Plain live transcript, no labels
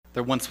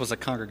There once was a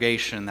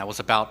congregation that was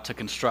about to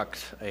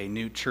construct a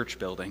new church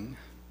building.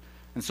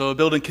 And so a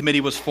building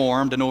committee was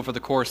formed, and over the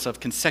course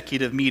of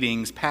consecutive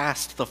meetings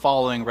passed the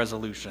following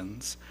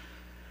resolutions.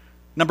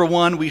 Number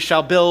 1, we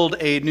shall build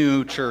a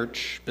new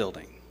church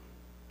building.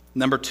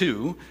 Number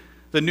 2,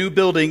 the new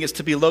building is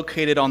to be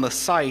located on the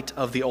site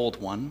of the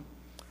old one.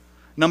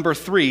 Number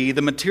 3,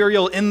 the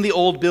material in the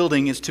old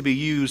building is to be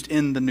used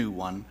in the new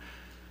one.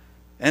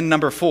 And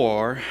number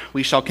 4,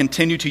 we shall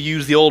continue to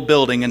use the old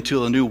building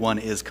until the new one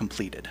is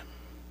completed.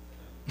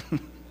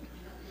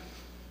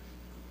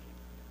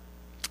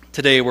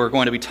 Today we're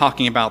going to be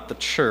talking about the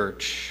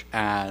church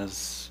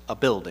as a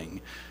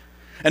building.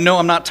 And no,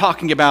 I'm not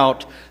talking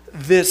about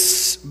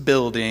this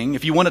building.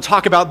 If you want to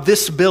talk about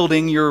this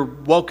building, you're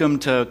welcome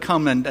to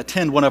come and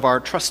attend one of our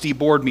trustee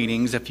board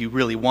meetings if you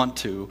really want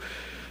to.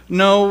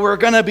 No, we're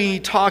going to be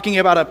talking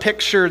about a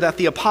picture that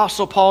the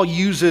Apostle Paul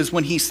uses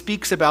when he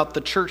speaks about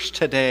the church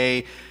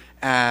today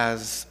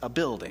as a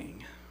building.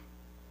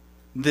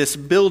 This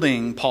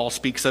building Paul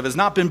speaks of has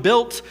not been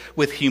built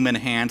with human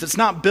hands. It's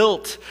not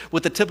built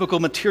with the typical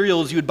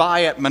materials you'd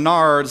buy at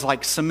Menards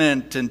like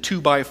cement and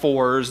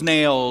 2x4s,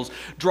 nails,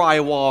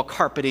 drywall,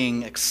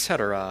 carpeting,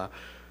 etc.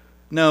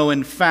 No,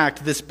 in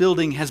fact, this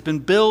building has been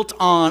built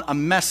on a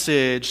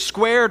message,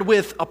 squared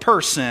with a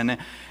person,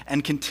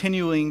 and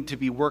continuing to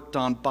be worked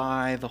on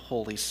by the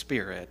Holy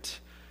Spirit.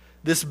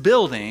 This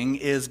building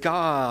is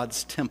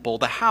God's temple,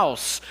 the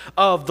house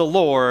of the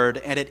Lord,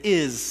 and it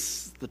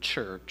is the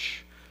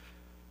church.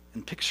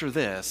 And picture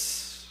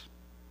this: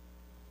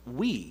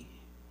 we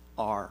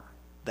are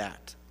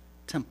that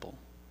temple.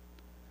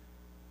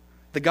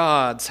 The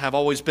gods have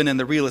always been in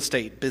the real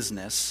estate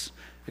business,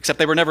 except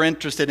they were never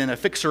interested in a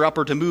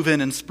fixer-upper to move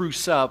in and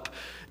spruce up.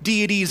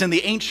 Deities in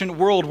the ancient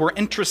world were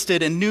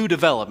interested in new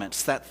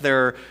developments that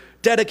their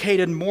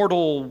dedicated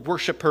mortal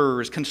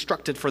worshipers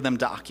constructed for them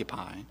to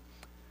occupy.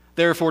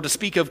 Therefore, to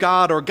speak of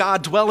God or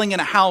God dwelling in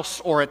a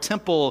house or a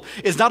temple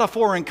is not a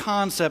foreign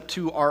concept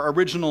to our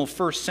original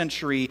first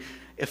century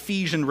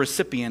Ephesian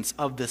recipients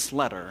of this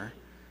letter.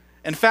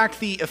 In fact,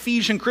 the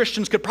Ephesian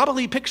Christians could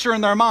probably picture in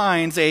their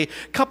minds a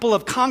couple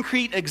of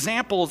concrete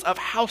examples of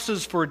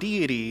houses for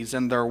deities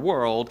in their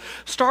world,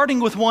 starting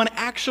with one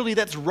actually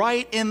that's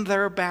right in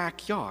their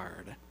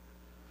backyard.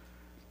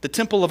 The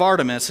Temple of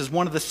Artemis is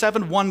one of the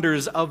 7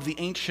 wonders of the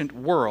ancient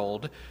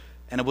world,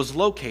 and it was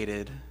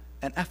located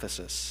in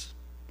Ephesus.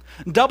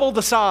 Double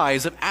the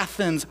size of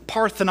Athens'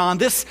 Parthenon,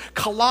 this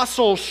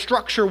colossal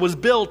structure was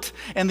built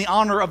in the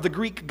honor of the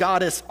Greek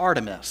goddess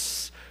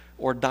Artemis,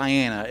 or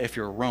Diana if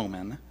you're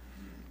Roman.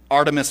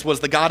 Artemis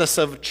was the goddess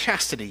of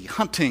chastity,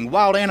 hunting,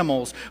 wild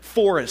animals,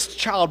 forests,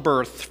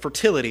 childbirth,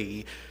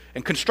 fertility.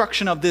 And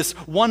construction of this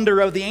wonder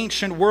of the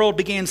ancient world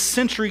began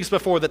centuries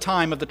before the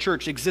time of the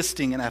church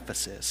existing in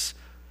Ephesus.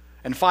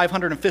 In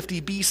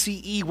 550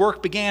 BCE,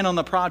 work began on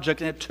the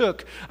project, and it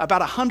took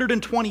about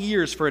 120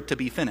 years for it to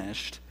be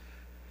finished.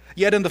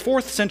 Yet in the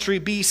 4th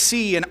century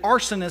BC, an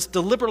arsonist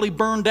deliberately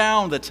burned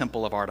down the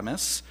Temple of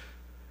Artemis.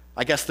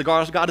 I guess the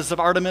goddess of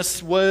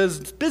Artemis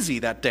was busy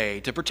that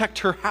day to protect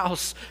her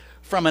house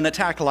from an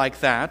attack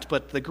like that,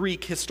 but the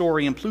Greek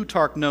historian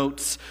Plutarch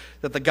notes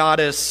that the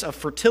goddess of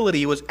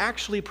fertility was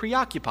actually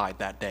preoccupied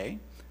that day,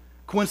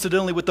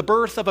 coincidentally with the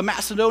birth of a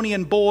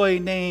Macedonian boy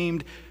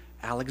named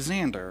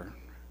Alexander.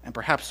 And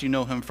perhaps you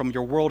know him from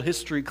your world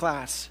history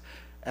class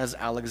as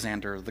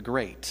Alexander the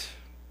Great.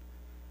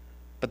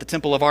 But the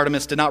Temple of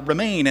Artemis did not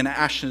remain in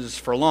ashes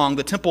for long.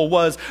 The temple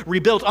was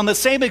rebuilt on the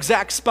same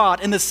exact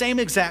spot, in the same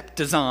exact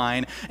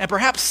design. And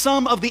perhaps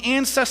some of the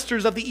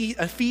ancestors of the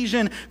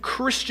Ephesian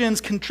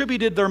Christians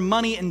contributed their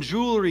money and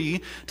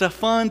jewelry to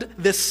fund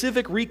this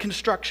civic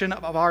reconstruction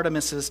of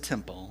Artemis's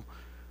temple.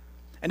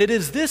 And it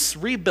is this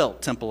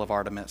rebuilt Temple of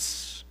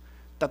Artemis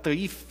that the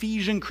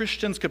Ephesian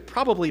Christians could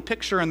probably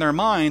picture in their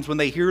minds when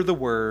they hear the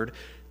word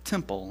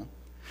temple.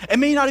 It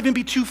may not even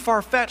be too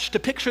far-fetched to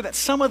picture that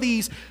some of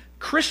these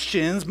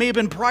Christians may have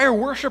been prior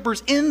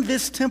worshipers in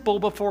this temple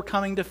before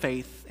coming to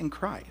faith in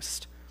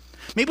Christ.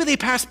 Maybe they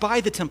passed by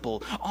the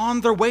temple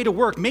on their way to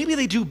work. Maybe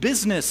they do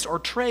business or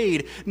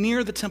trade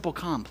near the temple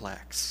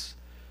complex.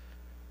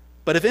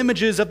 But if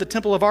images of the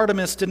Temple of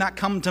Artemis did not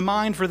come to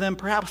mind for them,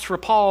 perhaps for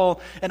Paul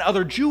and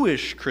other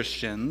Jewish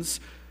Christians,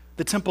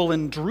 the temple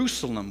in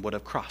Jerusalem would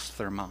have crossed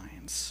their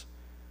minds.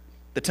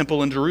 The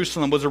temple in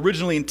Jerusalem was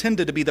originally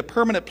intended to be the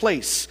permanent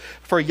place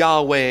for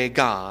Yahweh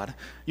God.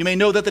 You may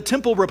know that the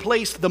temple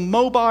replaced the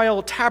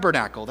mobile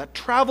tabernacle that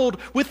traveled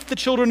with the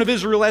children of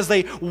Israel as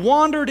they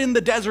wandered in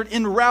the desert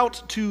en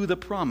route to the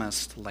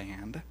promised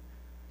land.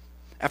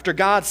 After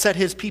God set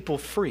his people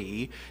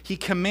free, he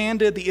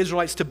commanded the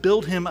Israelites to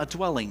build him a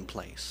dwelling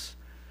place.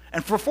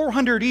 And for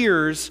 400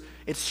 years,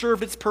 it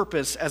served its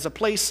purpose as a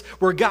place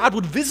where God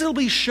would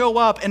visibly show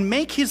up and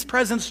make his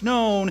presence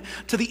known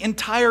to the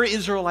entire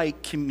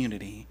Israelite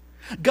community.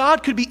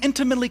 God could be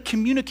intimately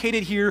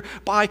communicated here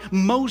by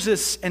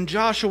Moses and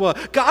Joshua.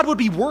 God would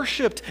be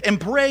worshiped and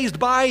praised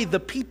by the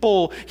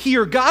people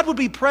here. God would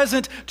be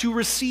present to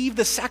receive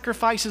the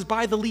sacrifices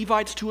by the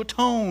Levites to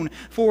atone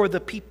for the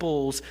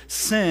people's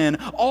sin.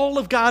 All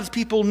of God's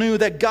people knew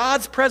that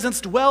God's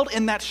presence dwelled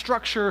in that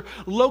structure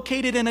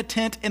located in a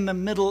tent in the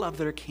middle of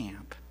their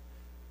camp.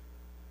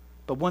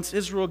 But once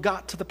Israel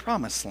got to the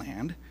Promised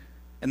Land,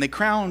 and they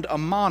crowned a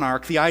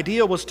monarch, the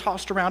idea was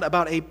tossed around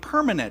about a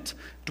permanent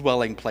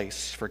dwelling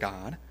place for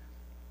God,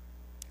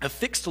 a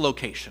fixed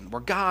location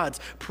where God's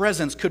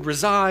presence could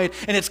reside.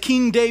 And it's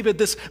King David,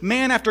 this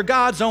man after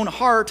God's own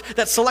heart,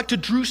 that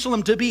selected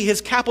Jerusalem to be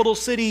his capital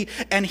city,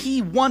 and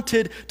he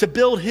wanted to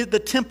build the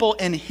temple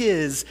in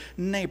his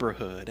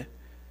neighborhood.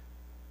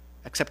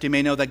 Except you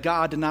may know that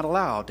God did not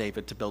allow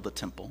David to build a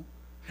temple.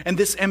 And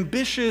this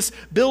ambitious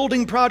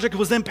building project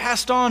was then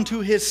passed on to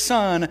his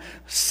son,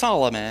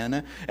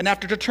 Solomon. And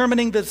after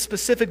determining the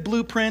specific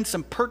blueprints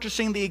and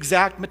purchasing the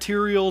exact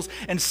materials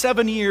and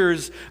 7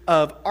 years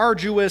of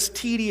arduous,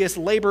 tedious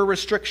labor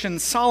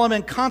restrictions,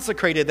 Solomon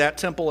consecrated that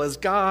temple as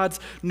God's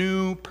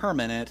new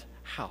permanent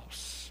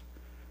house.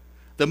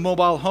 The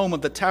mobile home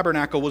of the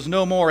tabernacle was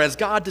no more, as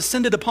God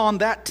descended upon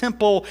that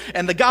temple,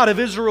 and the God of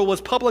Israel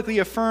was publicly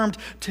affirmed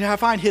to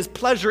find his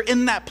pleasure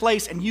in that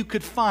place, and you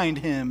could find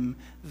him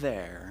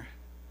there.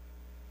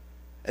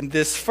 And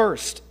this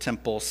first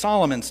temple,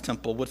 Solomon's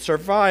temple, would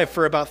survive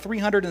for about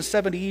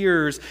 370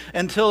 years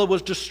until it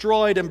was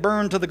destroyed and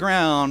burned to the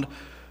ground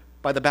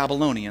by the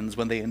Babylonians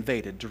when they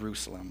invaded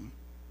Jerusalem.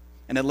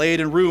 And it laid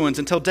in ruins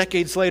until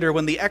decades later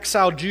when the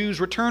exiled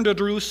Jews returned to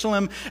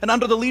Jerusalem, and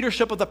under the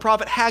leadership of the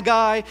prophet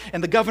Haggai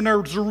and the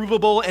governor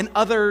Zerubbabel and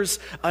others,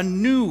 a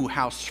new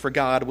house for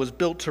God was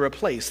built to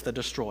replace the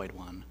destroyed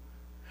one.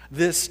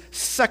 This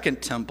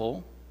second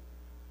temple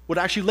would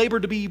actually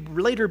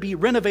later be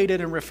renovated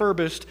and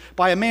refurbished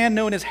by a man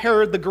known as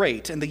Herod the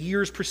Great in the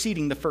years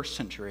preceding the first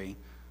century.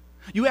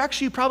 You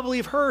actually probably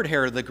have heard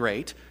Herod the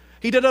Great.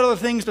 He did other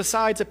things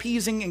besides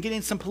appeasing and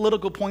getting some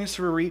political points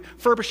for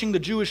refurbishing the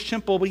Jewish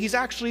temple, but he's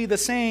actually the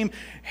same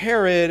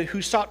Herod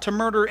who sought to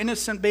murder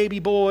innocent baby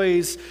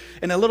boys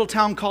in a little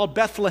town called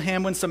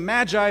Bethlehem when some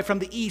magi from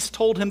the east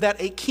told him that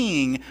a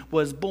king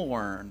was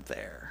born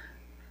there.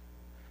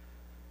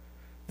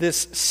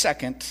 This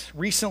second,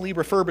 recently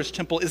refurbished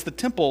temple is the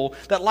temple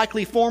that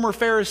likely former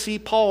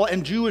Pharisee Paul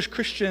and Jewish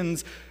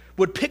Christians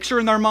would picture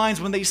in their minds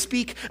when they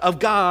speak of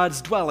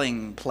God's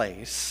dwelling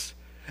place.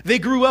 They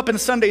grew up in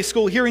Sunday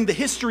school hearing the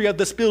history of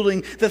this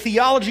building, the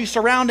theology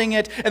surrounding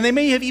it, and they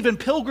may have even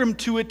pilgrimed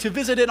to it to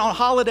visit it on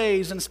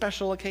holidays and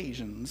special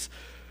occasions.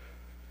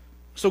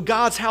 So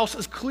God's house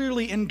is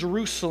clearly in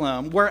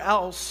Jerusalem. Where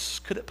else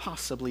could it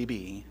possibly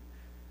be?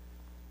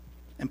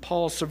 And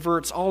Paul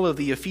subverts all of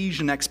the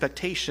Ephesian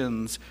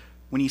expectations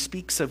when he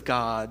speaks of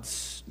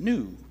God's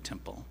new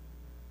temple.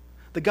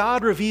 The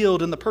God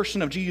revealed in the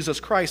person of Jesus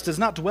Christ does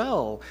not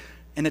dwell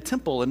in a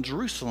temple in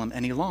Jerusalem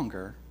any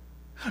longer.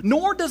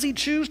 Nor does he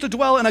choose to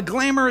dwell in a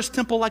glamorous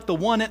temple like the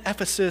one at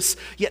Ephesus,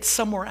 yet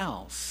somewhere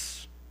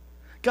else.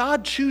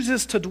 God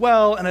chooses to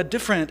dwell in a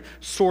different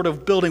sort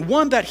of building,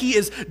 one that he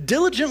is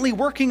diligently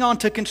working on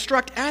to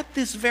construct at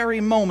this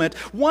very moment,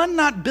 one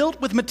not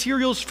built with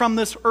materials from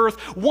this earth,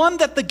 one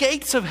that the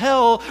gates of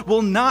hell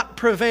will not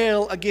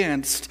prevail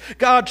against.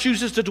 God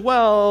chooses to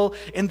dwell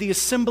in the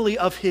assembly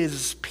of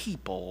his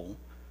people.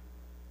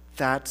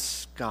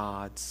 That's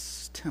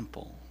God's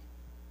temple.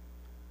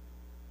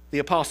 The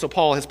Apostle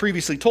Paul has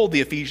previously told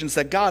the Ephesians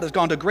that God has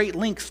gone to great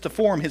lengths to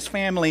form his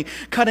family,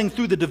 cutting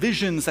through the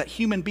divisions that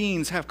human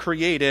beings have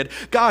created.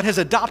 God has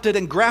adopted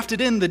and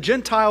grafted in the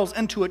Gentiles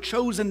into a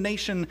chosen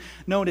nation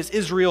known as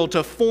Israel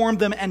to form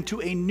them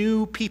into a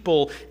new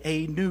people,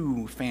 a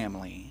new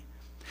family.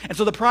 And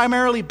so the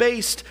primarily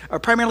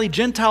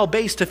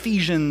Gentile-based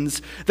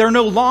Ephesians, they're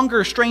no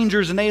longer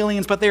strangers and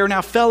aliens, but they are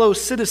now fellow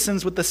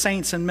citizens with the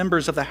saints and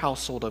members of the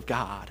household of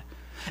God.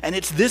 And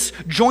it's this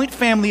joint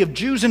family of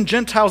Jews and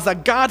Gentiles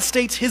that God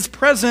states his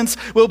presence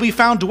will be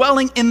found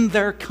dwelling in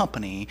their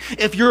company.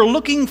 If you're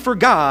looking for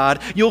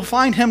God, you'll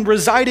find him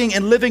residing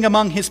and living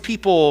among his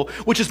people,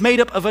 which is made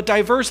up of a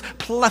diverse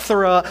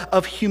plethora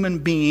of human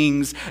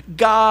beings.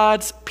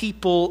 God's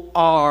people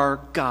are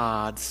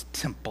God's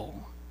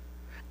temple.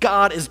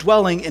 God is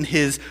dwelling in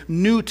his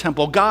new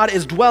temple. God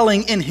is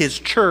dwelling in his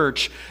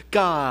church.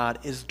 God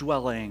is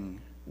dwelling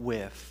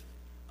with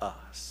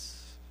us.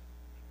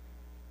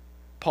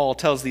 Paul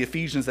tells the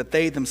Ephesians that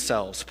they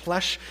themselves,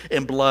 flesh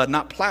and blood,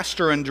 not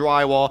plaster and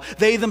drywall,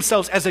 they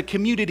themselves as a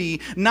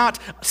community, not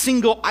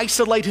single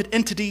isolated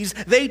entities,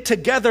 they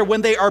together,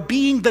 when they are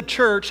being the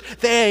church,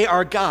 they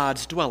are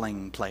God's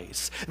dwelling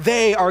place.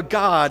 They are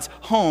God's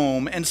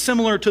home. And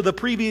similar to the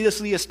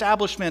previously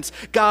establishments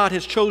God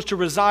has chose to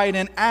reside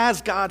in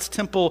as God's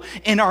temple,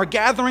 in our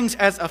gatherings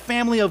as a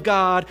family of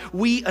God,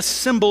 we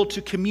assemble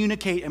to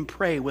communicate and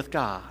pray with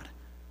God.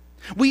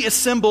 We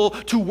assemble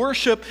to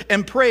worship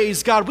and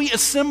praise God. We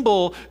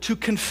assemble to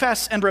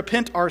confess and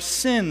repent our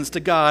sins to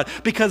God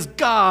because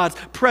God's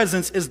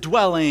presence is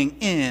dwelling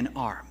in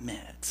our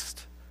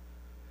midst.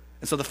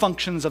 And so the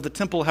functions of the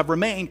temple have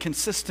remained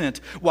consistent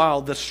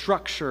while the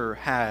structure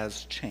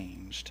has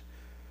changed.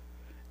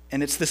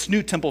 And it's this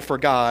new temple for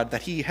God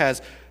that he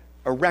has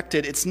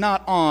erected. It's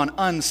not on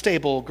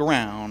unstable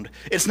ground.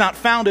 It's not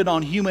founded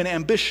on human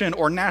ambition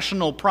or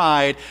national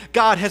pride.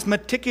 God has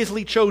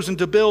meticulously chosen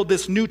to build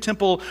this new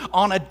temple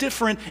on a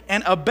different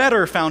and a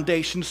better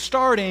foundation,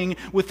 starting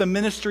with the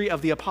ministry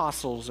of the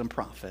apostles and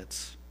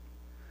prophets.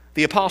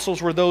 The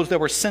apostles were those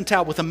that were sent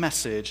out with a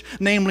message,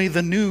 namely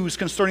the news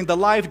concerning the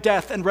life,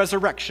 death, and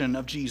resurrection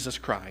of Jesus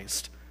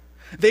Christ.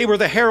 They were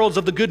the heralds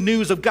of the good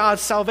news of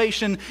God's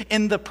salvation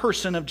in the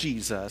person of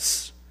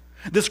Jesus.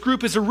 This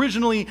group is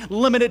originally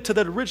limited to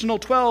the original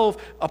 12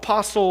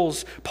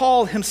 apostles,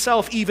 Paul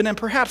himself even, and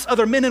perhaps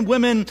other men and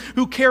women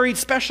who carried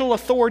special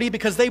authority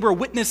because they were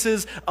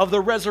witnesses of the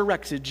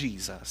resurrected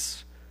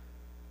Jesus.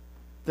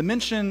 The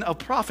mention of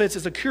prophets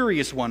is a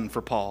curious one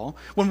for Paul.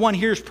 When one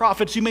hears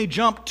prophets, you may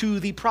jump to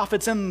the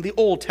prophets in the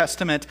Old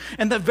Testament,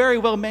 and that very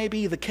well may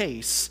be the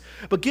case.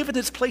 But given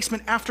its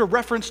placement after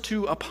reference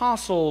to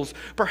apostles,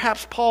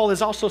 perhaps Paul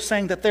is also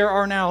saying that there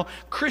are now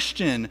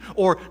Christian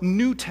or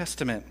New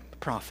Testament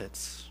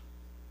prophets.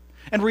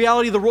 In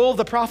reality, the role of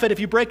the prophet, if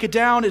you break it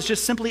down, is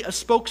just simply a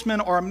spokesman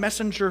or a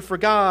messenger for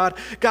God.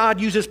 God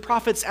uses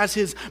prophets as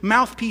his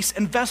mouthpiece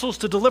and vessels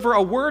to deliver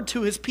a word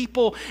to his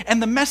people,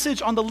 and the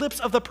message on the lips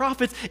of the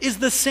prophets is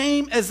the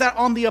same as that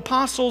on the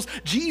apostles.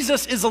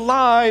 Jesus is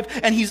alive,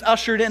 and he's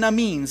ushered in a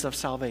means of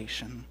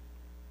salvation.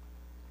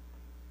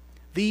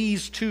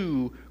 These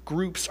two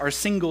groups are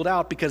singled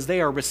out because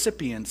they are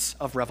recipients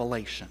of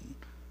revelation.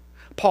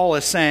 Paul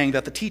is saying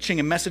that the teaching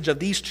and message of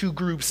these two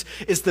groups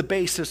is the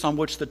basis on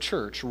which the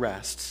church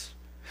rests.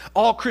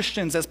 All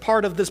Christians, as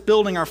part of this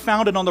building, are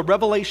founded on the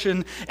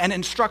revelation and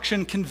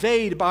instruction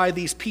conveyed by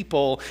these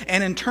people.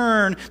 And in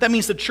turn, that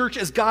means the church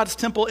as God's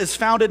temple is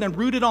founded and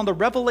rooted on the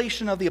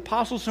revelation of the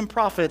apostles and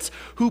prophets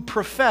who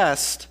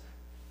professed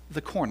the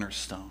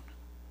cornerstone.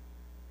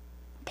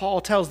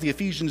 Paul tells the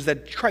Ephesians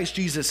that Christ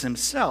Jesus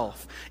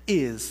himself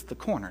is the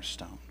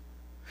cornerstone.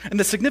 And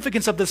the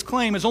significance of this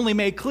claim is only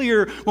made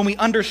clear when we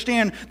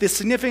understand the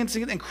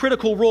significant and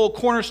critical role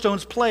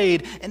cornerstones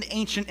played in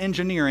ancient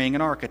engineering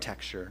and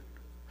architecture.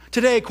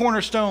 Today,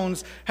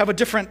 cornerstones have a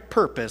different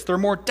purpose. They're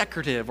more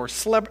decorative or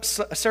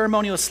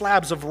ceremonial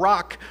slabs of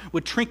rock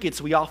with trinkets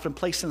we often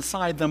place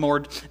inside them or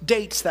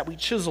dates that we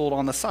chiseled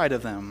on the side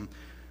of them.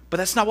 But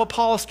that's not what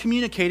Paul is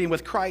communicating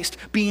with Christ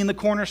being the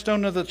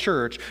cornerstone of the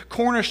church.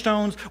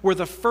 Cornerstones were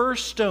the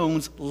first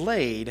stones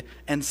laid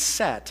and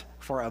set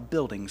for a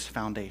building's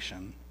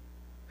foundation.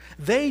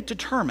 They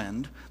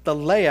determined the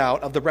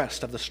layout of the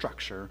rest of the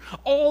structure.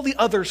 All the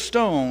other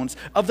stones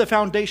of the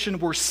foundation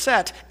were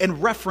set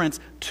in reference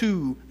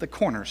to the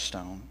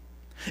cornerstone.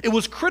 It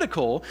was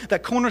critical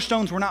that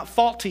cornerstones were not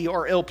faulty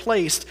or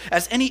ill-placed,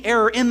 as any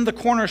error in the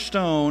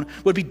cornerstone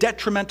would be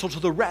detrimental to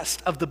the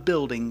rest of the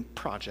building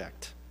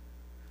project.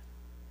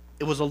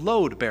 It was a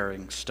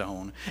load-bearing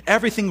stone.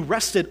 Everything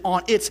rested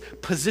on its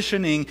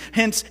positioning.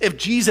 Hence, if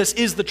Jesus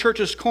is the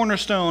church's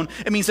cornerstone,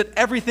 it means that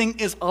everything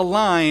is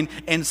aligned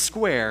and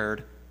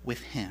squared with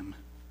him.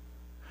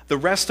 The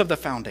rest of the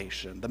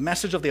foundation, the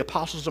message of the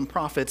apostles and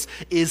prophets,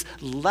 is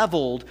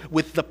leveled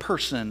with the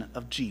person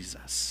of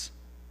Jesus.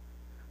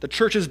 The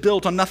church is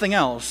built on nothing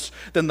else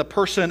than the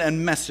person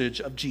and message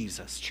of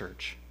Jesus,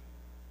 church.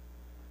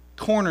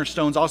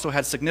 Cornerstones also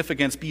had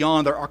significance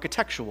beyond their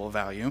architectural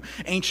value.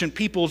 Ancient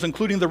peoples,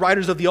 including the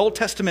writers of the Old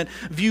Testament,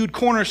 viewed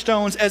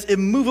cornerstones as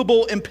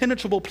immovable,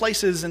 impenetrable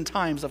places in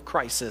times of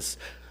crisis.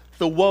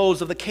 The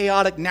woes of the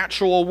chaotic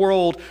natural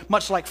world,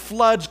 much like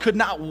floods, could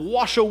not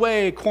wash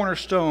away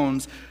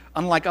cornerstones,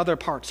 unlike other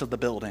parts of the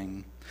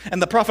building. And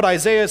the prophet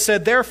Isaiah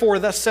said, "Therefore,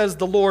 thus says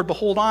the Lord,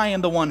 behold, I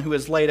am the one who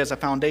has laid as a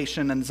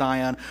foundation in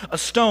Zion, a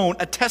stone,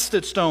 a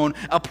tested stone,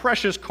 a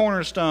precious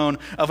cornerstone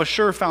of a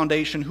sure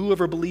foundation.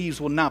 Whoever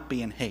believes will not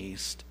be in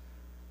haste."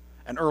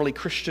 And early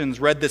Christians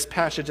read this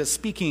passage as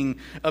speaking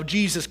of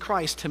Jesus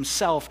Christ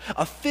himself,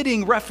 a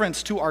fitting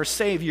reference to our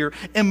Savior,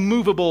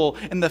 immovable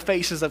in the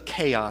faces of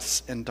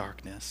chaos and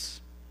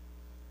darkness.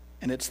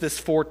 And it's this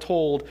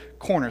foretold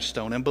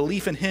cornerstone and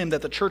belief in him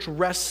that the church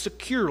rests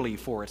securely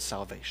for its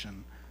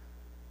salvation.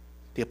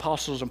 The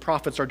apostles and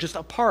prophets are just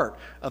a part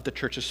of the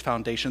church's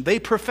foundation. They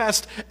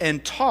professed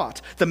and taught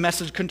the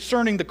message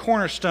concerning the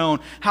cornerstone.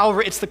 However,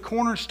 it's the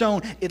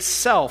cornerstone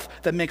itself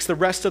that makes the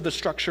rest of the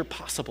structure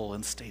possible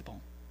and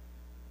stable.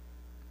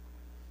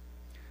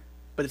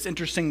 But it's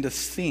interesting to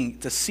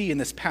see in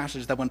this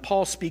passage that when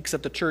Paul speaks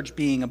of the church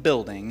being a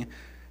building,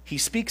 he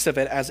speaks of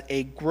it as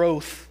a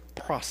growth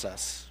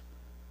process.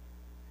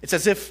 It's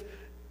as if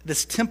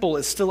this temple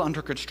is still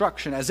under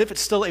construction, as if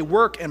it's still a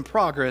work in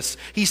progress.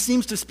 He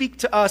seems to speak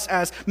to us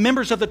as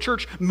members of the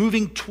church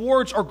moving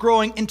towards or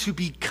growing into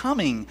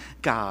becoming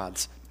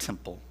God's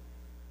temple.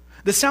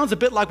 This sounds a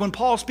bit like when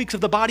Paul speaks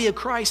of the body of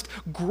Christ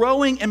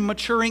growing and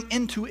maturing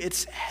into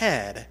its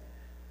head.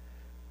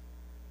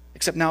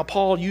 Except now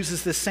Paul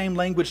uses this same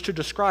language to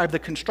describe the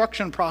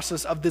construction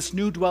process of this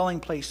new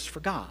dwelling place for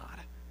God.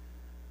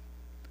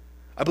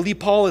 I believe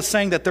Paul is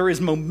saying that there is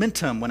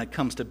momentum when it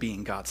comes to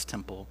being God's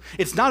temple.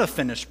 It's not a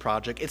finished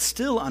project. It's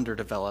still under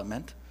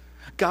development.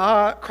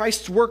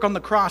 Christ's work on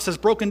the cross has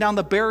broken down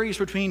the barriers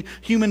between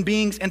human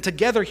beings, and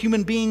together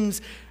human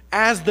beings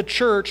as the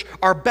church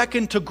are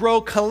beckoned to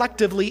grow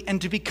collectively and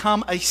to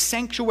become a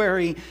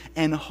sanctuary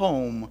and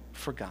home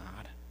for God.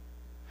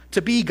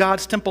 To be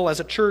God's temple as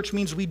a church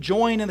means we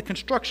join in the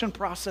construction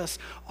process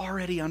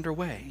already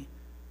underway.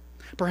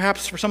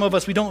 Perhaps for some of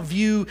us, we don't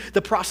view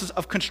the process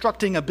of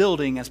constructing a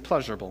building as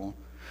pleasurable.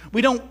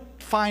 We don't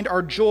find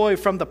our joy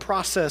from the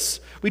process.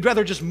 We'd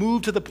rather just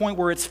move to the point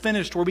where it's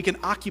finished, where we can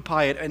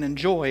occupy it and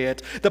enjoy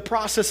it. The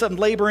process of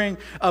laboring,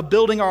 of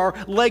building our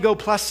Lego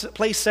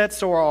play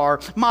sets or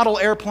our model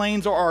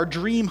airplanes or our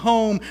dream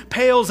home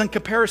pales in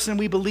comparison,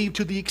 we believe,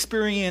 to the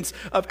experience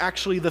of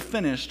actually the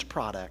finished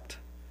product.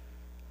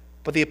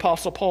 But the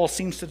Apostle Paul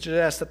seems to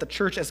suggest that the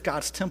church as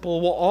God's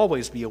temple will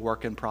always be a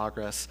work in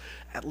progress,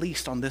 at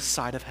least on this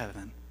side of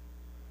heaven.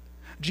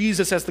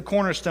 Jesus as the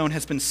cornerstone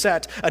has been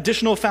set.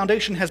 Additional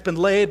foundation has been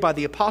laid by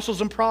the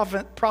apostles and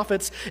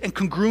prophets in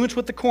congruence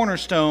with the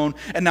cornerstone.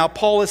 And now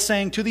Paul is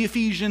saying to the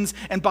Ephesians,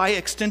 and by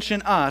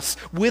extension us,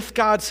 with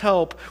God's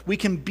help, we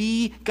can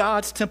be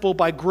God's temple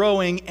by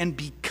growing and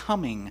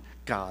becoming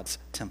God's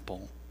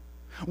temple.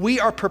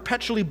 We are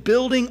perpetually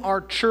building our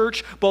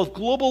church, both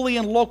globally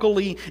and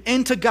locally,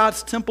 into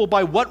God's temple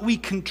by what we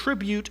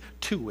contribute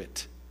to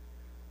it.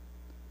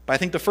 But I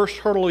think the first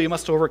hurdle we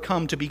must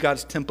overcome to be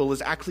God's temple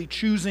is actually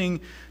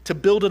choosing to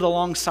build it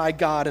alongside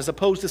God, as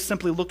opposed to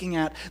simply looking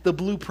at the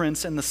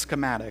blueprints and the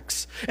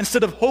schematics.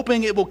 Instead of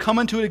hoping it will come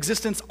into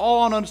existence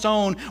all on its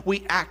own,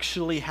 we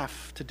actually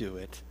have to do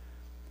it.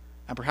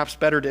 And perhaps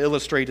better to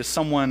illustrate is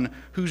someone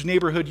whose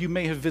neighborhood you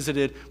may have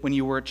visited when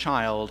you were a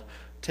child.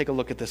 Take a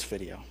look at this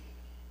video.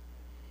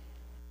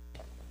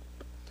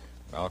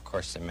 Well, of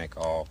course, they make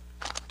all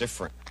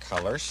different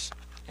colors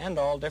and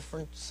all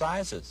different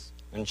sizes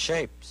and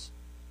shapes.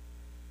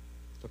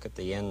 Look at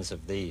the ends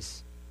of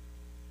these.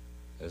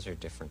 Those are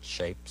different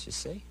shapes, you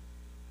see,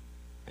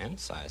 and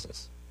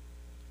sizes.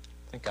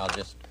 I think I'll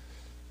just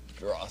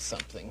draw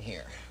something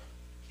here.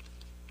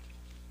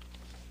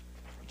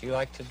 Do you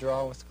like to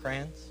draw with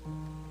crayons?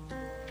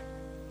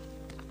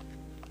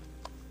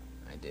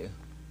 I do.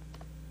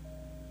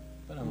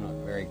 But I'm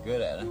not very good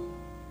at it.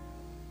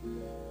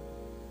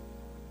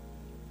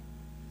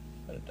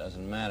 But it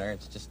doesn't matter.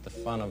 It's just the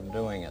fun of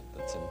doing it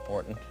that's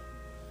important.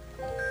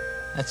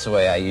 That's the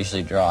way I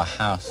usually draw a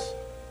house.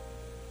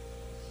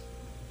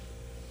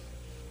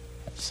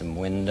 Have some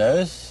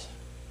windows.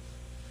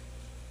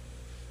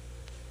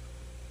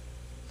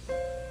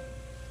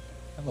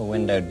 Have a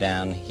window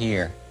down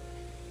here.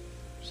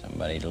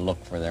 Somebody to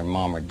look for their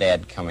mom or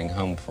dad coming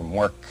home from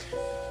work.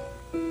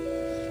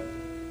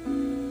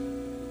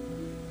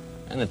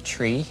 And a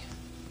tree.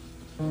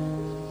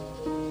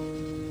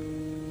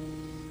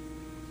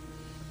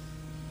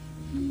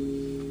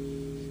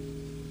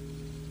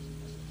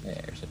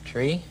 There's a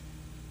tree.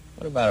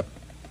 What about a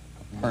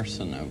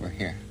person over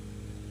here?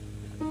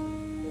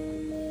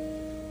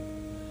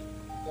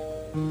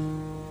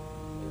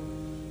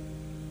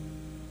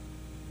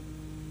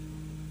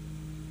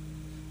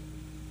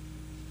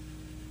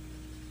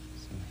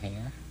 Some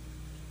hair.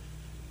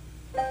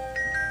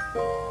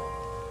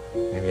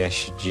 Maybe I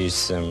should use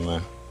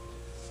some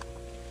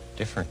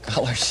different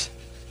colors.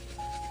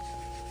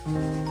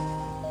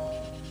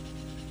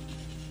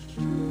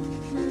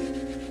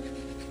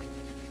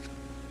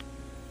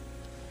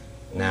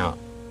 Now,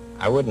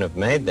 I wouldn't have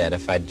made that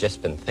if I'd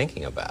just been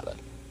thinking about it.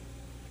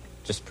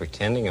 Just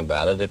pretending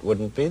about it, it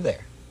wouldn't be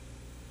there.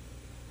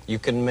 You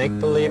can make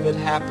believe it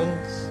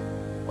happens,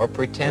 or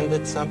pretend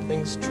that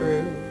something's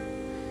true.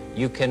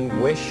 You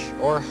can wish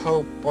or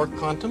hope or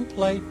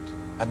contemplate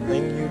a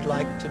thing you'd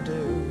like to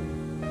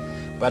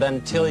do. But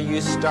until you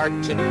start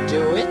to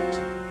do it,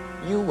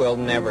 you will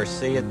never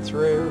see it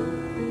through.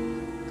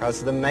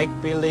 'Cause the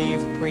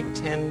make-believe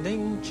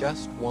pretending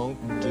just won't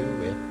do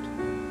it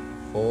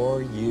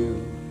for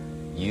you.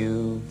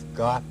 You've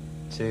got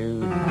to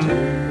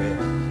do it.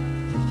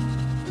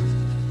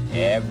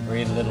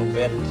 Every little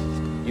bit,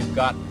 you've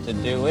got to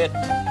do it.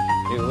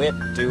 Do it,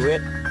 do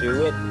it,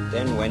 do it.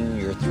 Then when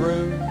you're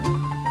through,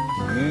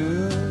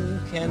 you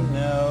can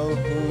know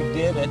who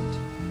did it.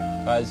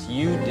 'Cause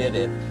you did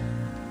it.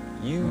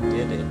 You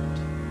did it.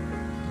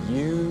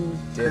 You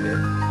did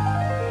it.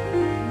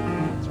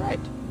 That's right.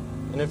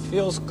 And it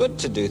feels good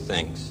to do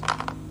things.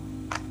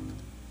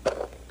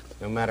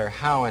 No matter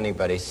how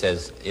anybody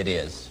says it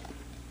is.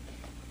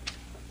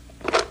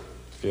 It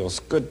feels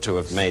good to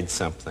have made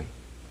something.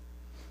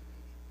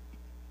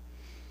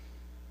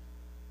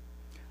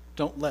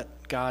 Don't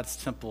let God's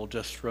temple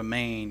just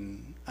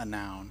remain a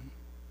noun.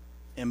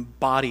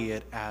 Embody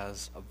it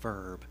as a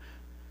verb.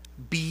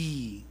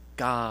 Be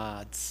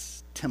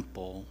God's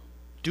temple.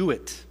 Do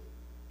it.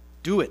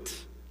 Do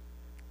it.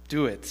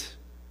 Do it.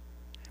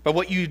 By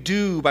what you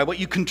do, by what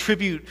you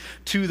contribute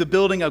to the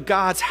building of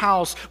God's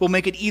house will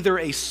make it either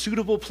a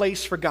suitable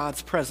place for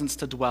God's presence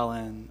to dwell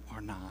in or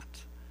not.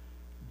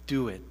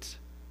 Do it.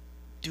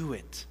 Do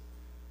it.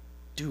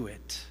 Do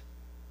it.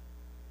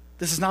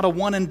 This is not a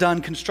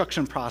one-and-done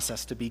construction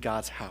process to be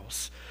God's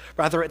house.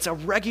 Rather, it's a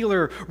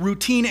regular,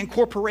 routine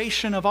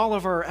incorporation of all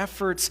of our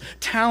efforts,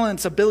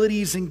 talents,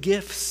 abilities, and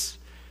gifts.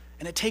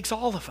 And it takes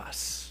all of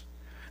us.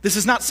 This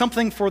is not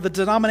something for the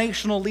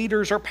denominational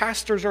leaders or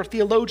pastors or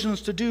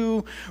theologians to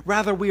do.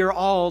 Rather, we are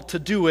all to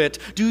do it.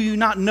 Do you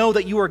not know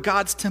that you are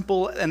God's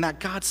temple and that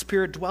God's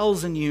Spirit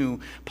dwells in you?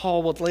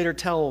 Paul will later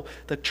tell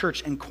the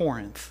church in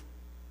Corinth.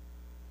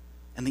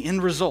 And the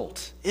end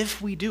result,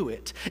 if we do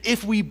it,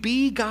 if we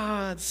be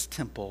God's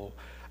temple,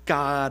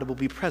 God will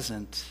be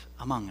present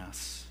among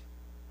us.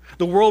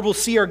 The world will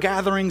see our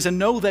gatherings and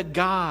know that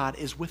God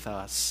is with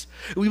us.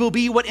 We will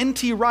be what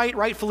N.T. Wright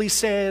rightfully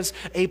says,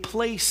 a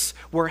place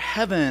where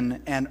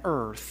heaven and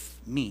earth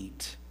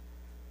meet.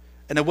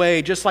 In a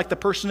way, just like the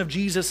person of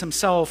Jesus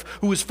himself,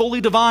 who is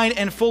fully divine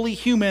and fully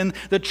human,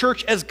 the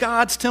church as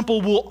God's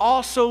temple will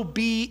also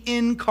be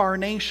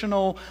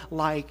incarnational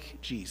like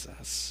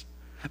Jesus.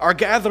 Our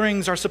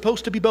gatherings are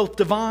supposed to be both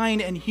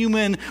divine and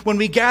human. When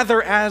we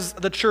gather as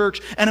the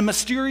church, in a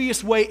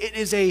mysterious way, it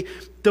is a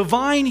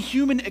divine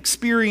human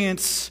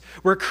experience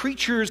where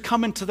creatures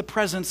come into the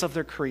presence of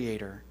their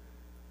Creator.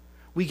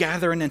 We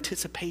gather in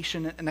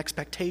anticipation and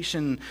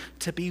expectation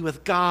to be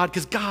with God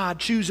because God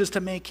chooses to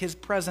make His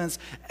presence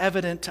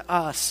evident to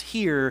us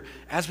here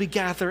as we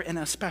gather in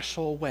a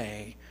special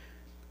way.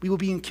 We will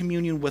be in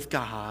communion with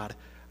God.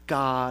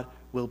 God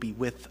will be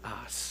with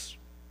us.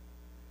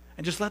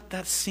 And just let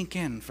that sink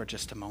in for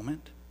just a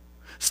moment.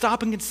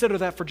 Stop and consider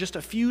that for just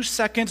a few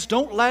seconds.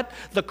 Don't let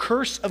the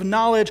curse of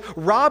knowledge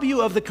rob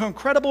you of the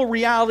incredible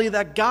reality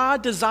that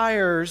God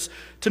desires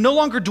to no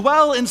longer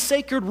dwell in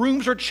sacred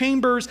rooms or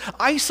chambers,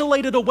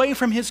 isolated away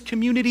from His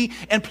community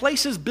and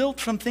places built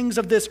from things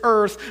of this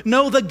earth.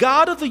 No, the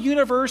God of the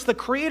universe, the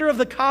creator of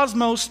the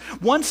cosmos,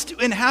 wants to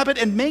inhabit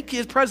and make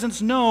His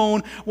presence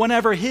known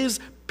whenever His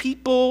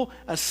people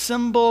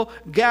assemble,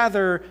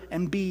 gather,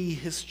 and be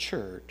His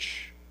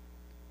church.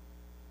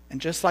 And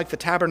just like the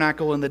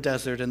tabernacle in the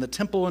desert and the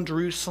temple in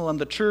Jerusalem,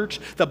 the church,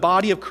 the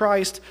body of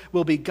Christ,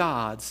 will be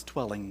God's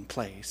dwelling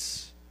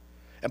place.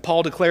 And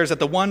Paul declares that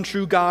the one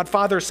true God,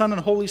 Father, Son, and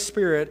Holy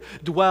Spirit,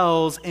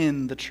 dwells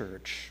in the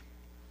church.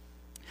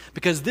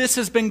 Because this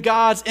has been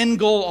God's end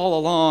goal all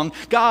along.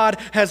 God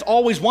has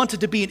always wanted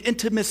to be in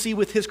intimacy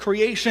with His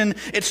creation.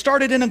 It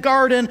started in a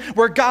garden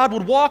where God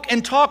would walk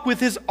and talk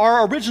with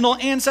our original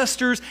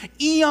ancestors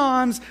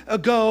eons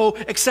ago,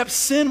 except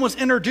sin was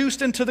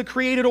introduced into the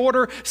created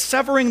order,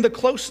 severing the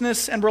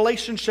closeness and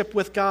relationship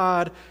with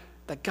God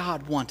that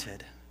God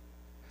wanted.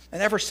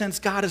 And ever since,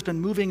 God has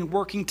been moving and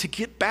working to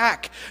get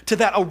back to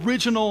that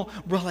original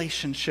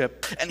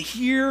relationship. And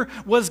here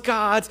was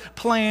God's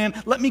plan.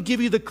 Let me give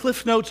you the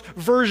Cliff Notes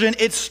version.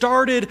 It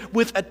started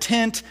with a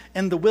tent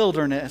in the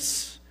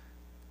wilderness.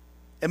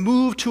 It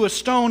moved to a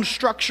stone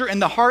structure in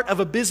the heart of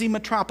a busy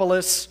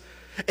metropolis.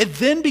 It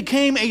then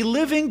became a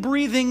living,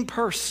 breathing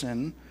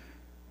person.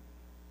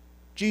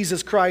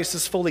 Jesus Christ,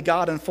 as fully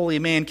God and fully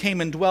man,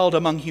 came and dwelled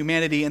among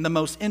humanity in the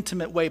most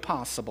intimate way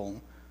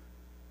possible.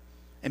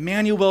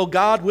 Emmanuel,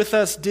 God with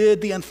us, did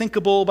the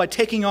unthinkable by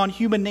taking on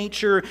human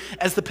nature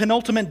as the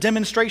penultimate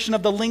demonstration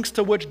of the lengths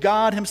to which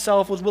God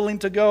Himself was willing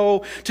to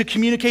go to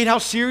communicate how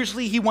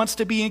seriously He wants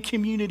to be in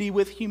community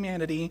with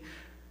humanity.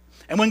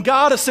 And when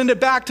God ascended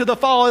back to the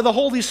Father, the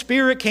Holy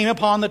Spirit came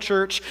upon the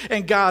church,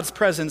 and God's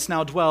presence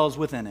now dwells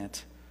within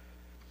it.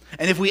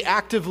 And if we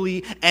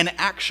actively and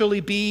actually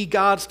be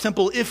God's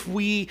temple, if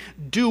we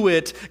do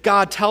it,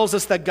 God tells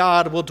us that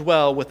God will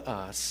dwell with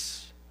us.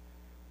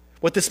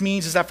 What this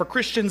means is that for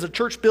Christians, a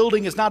church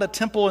building is not a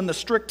temple in the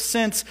strict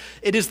sense.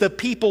 It is the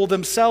people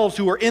themselves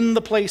who are in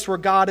the place where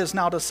God is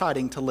now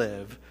deciding to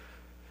live.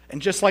 And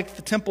just like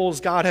the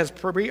temples God has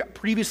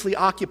previously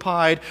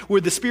occupied, where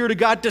the Spirit of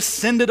God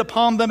descended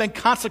upon them and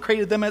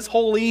consecrated them as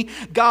holy,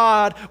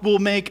 God will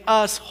make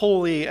us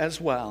holy as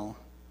well.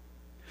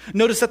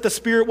 Notice that the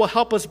Spirit will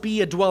help us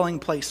be a dwelling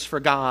place for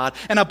God.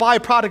 And a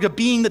byproduct of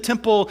being the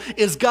temple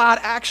is God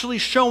actually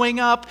showing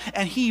up,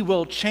 and He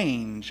will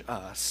change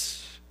us.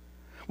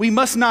 We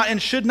must not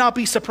and should not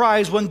be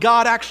surprised when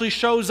God actually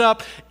shows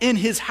up in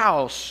His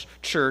house,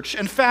 church.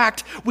 In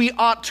fact, we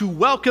ought to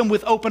welcome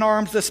with open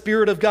arms the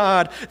Spirit of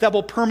God that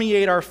will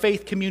permeate our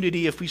faith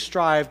community if we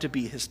strive to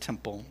be His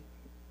temple.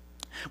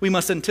 We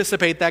must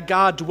anticipate that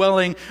God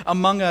dwelling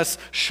among us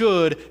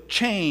should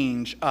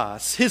change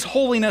us. His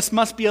holiness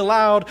must be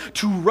allowed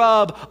to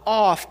rub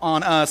off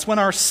on us. When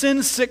our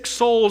sin-sick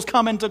souls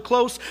come into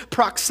close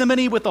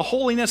proximity with the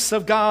holiness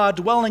of God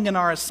dwelling in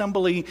our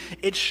assembly,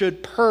 it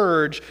should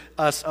purge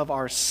us of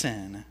our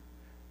sin.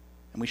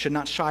 And we should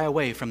not shy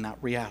away from that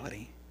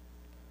reality.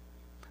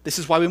 This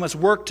is why we must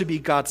work to be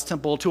God's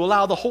temple, to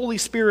allow the Holy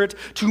Spirit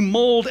to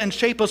mold and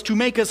shape us, to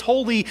make us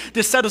holy,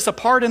 to set us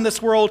apart in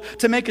this world,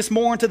 to make us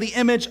more into the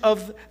image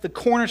of the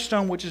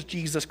cornerstone, which is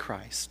Jesus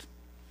Christ.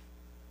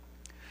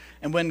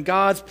 And when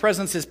God's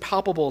presence is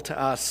palpable to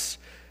us,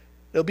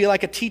 it'll be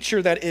like a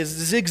teacher that is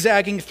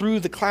zigzagging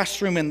through the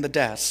classroom and the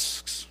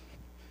desks.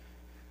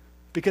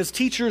 Because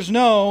teachers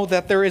know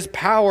that there is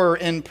power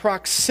in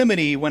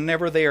proximity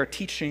whenever they are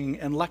teaching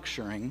and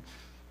lecturing.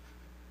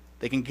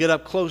 They can get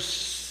up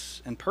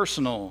close and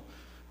personal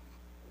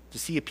to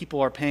see if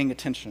people are paying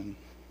attention.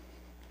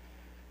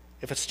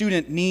 If a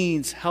student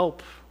needs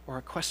help or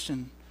a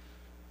question,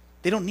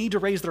 they don't need to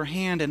raise their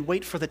hand and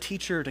wait for the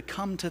teacher to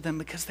come to them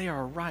because they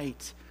are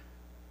right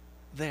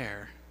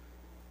there.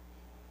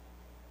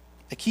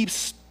 It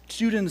keeps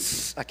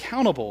students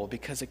accountable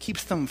because it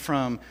keeps them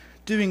from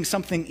doing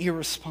something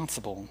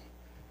irresponsible,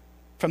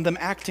 from them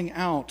acting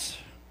out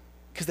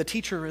because the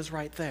teacher is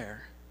right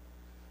there.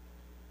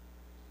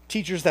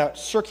 Teachers that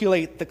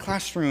circulate the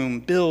classroom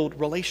build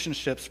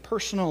relationships,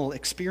 personal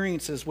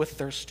experiences with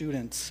their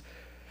students.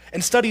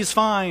 And studies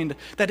find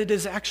that it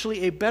is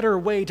actually a better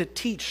way to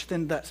teach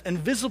than the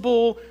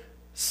invisible,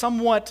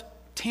 somewhat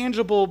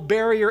tangible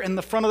barrier in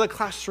the front of the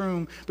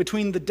classroom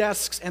between the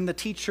desks and the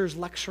teachers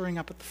lecturing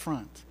up at the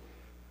front.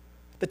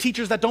 The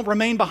teachers that don't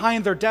remain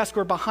behind their desk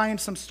or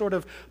behind some sort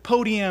of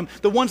podium,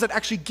 the ones that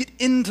actually get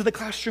into the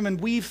classroom and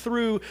weave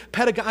through,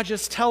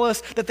 pedagogists tell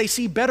us that they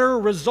see better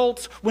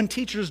results when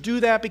teachers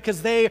do that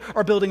because they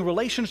are building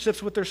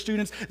relationships with their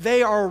students.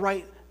 They are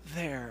right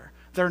there.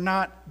 They're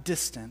not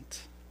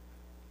distant.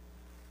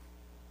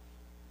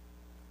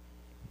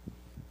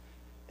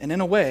 And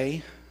in a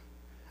way,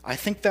 I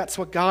think that's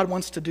what God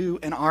wants to do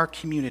in our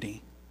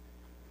community.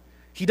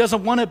 He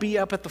doesn't want to be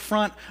up at the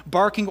front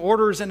barking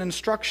orders and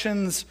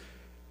instructions.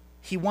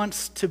 He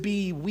wants to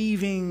be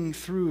weaving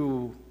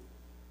through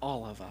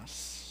all of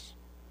us.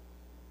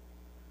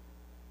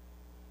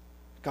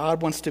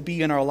 God wants to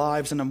be in our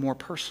lives in a more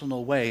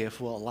personal way if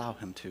we'll allow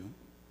him to.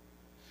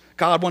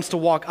 God wants to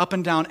walk up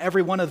and down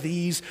every one of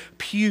these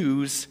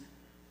pews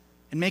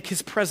and make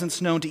his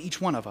presence known to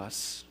each one of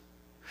us.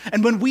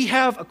 And when we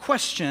have a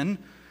question,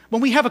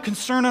 when we have a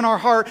concern in our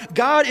heart,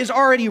 God is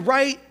already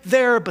right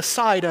there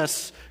beside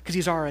us because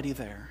he's already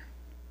there.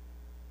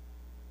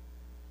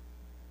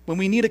 When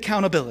we need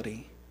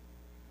accountability,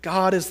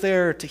 God is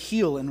there to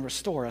heal and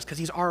restore us because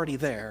he's already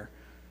there.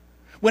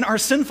 When our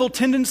sinful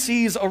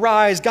tendencies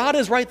arise, God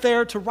is right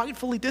there to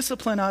rightfully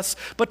discipline us,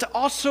 but to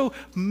also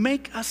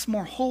make us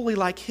more holy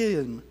like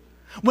him.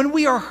 When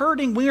we are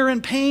hurting, we are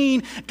in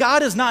pain,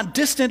 God is not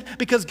distant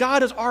because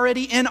God is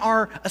already in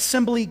our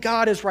assembly.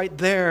 God is right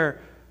there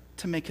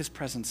to make his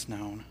presence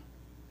known.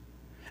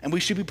 And we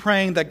should be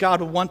praying that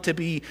God would want to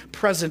be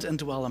present and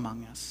dwell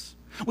among us.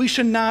 We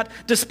should not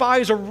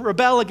despise or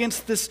rebel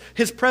against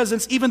his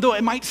presence, even though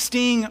it might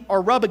sting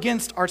or rub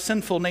against our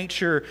sinful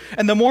nature.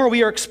 And the more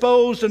we are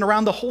exposed and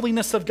around the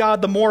holiness of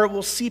God, the more it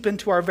will seep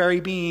into our very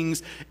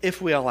beings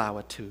if we allow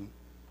it to.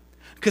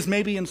 Because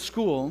maybe in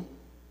school,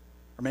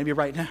 or maybe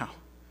right now,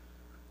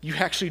 you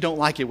actually don't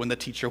like it when the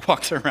teacher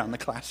walks around the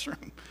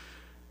classroom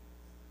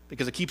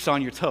because it keeps you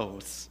on your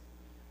toes.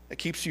 It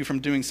keeps you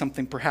from doing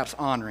something perhaps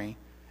ornery.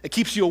 It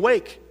keeps you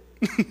awake.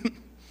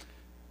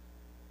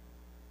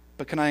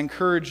 But can I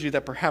encourage you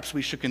that perhaps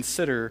we should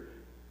consider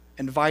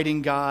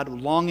inviting God,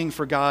 longing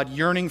for God,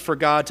 yearning for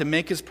God to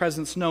make his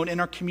presence known in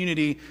our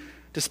community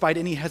despite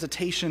any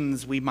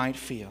hesitations we might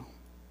feel?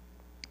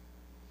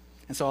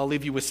 And so I'll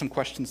leave you with some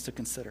questions to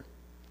consider.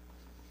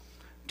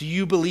 Do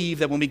you believe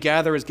that when we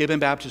gather as Gibbon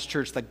Baptist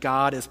Church that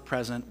God is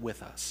present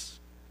with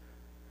us?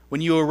 When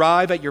you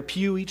arrive at your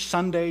pew each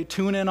Sunday,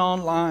 tune in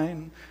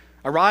online,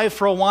 arrive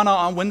for Awana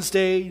on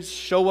Wednesdays,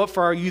 show up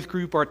for our youth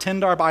group, or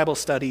attend our Bible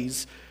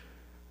studies,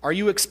 are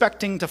you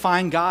expecting to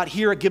find God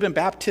here at Gibbon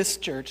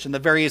Baptist Church in the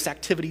various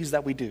activities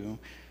that we do?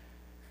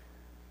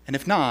 And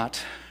if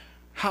not,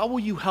 how will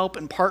you help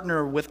and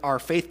partner with our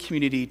faith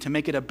community to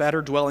make it a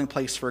better dwelling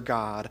place for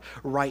God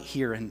right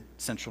here in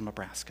central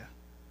Nebraska?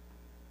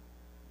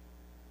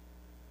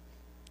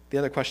 The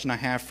other question I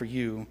have for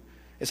you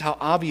is how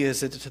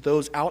obvious is it to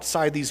those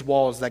outside these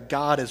walls that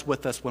God is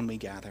with us when we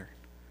gather?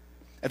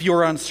 If you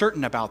are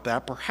uncertain about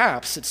that,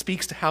 perhaps it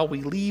speaks to how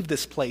we leave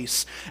this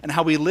place and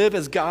how we live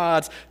as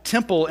God's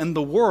temple in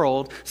the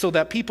world so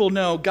that people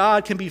know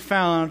God can be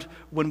found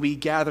when we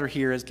gather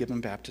here as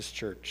Gibbon Baptist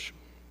Church.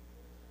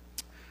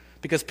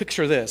 Because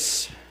picture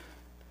this.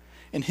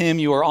 In him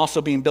you are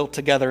also being built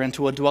together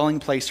into a dwelling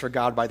place for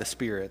God by the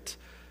Spirit.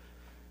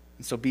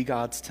 And so be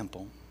God's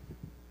temple.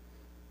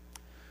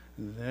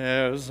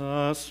 There's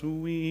a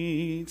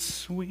sweet,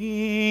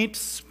 sweet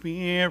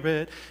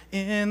spirit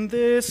in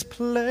this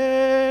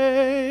place,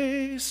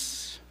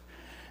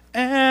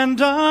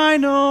 and I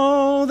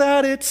know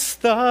that it's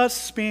the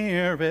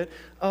Spirit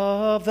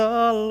of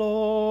the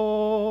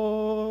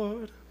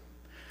Lord.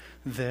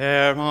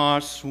 There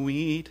are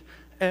sweet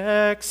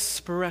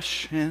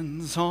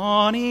expressions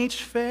on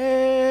each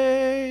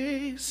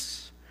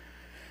face,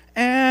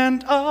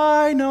 and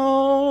I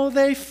know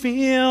they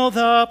feel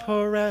the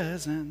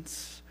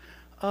presence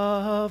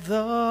of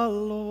the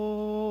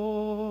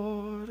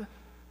Lord.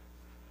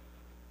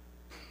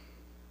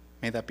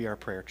 May that be our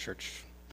prayer, church.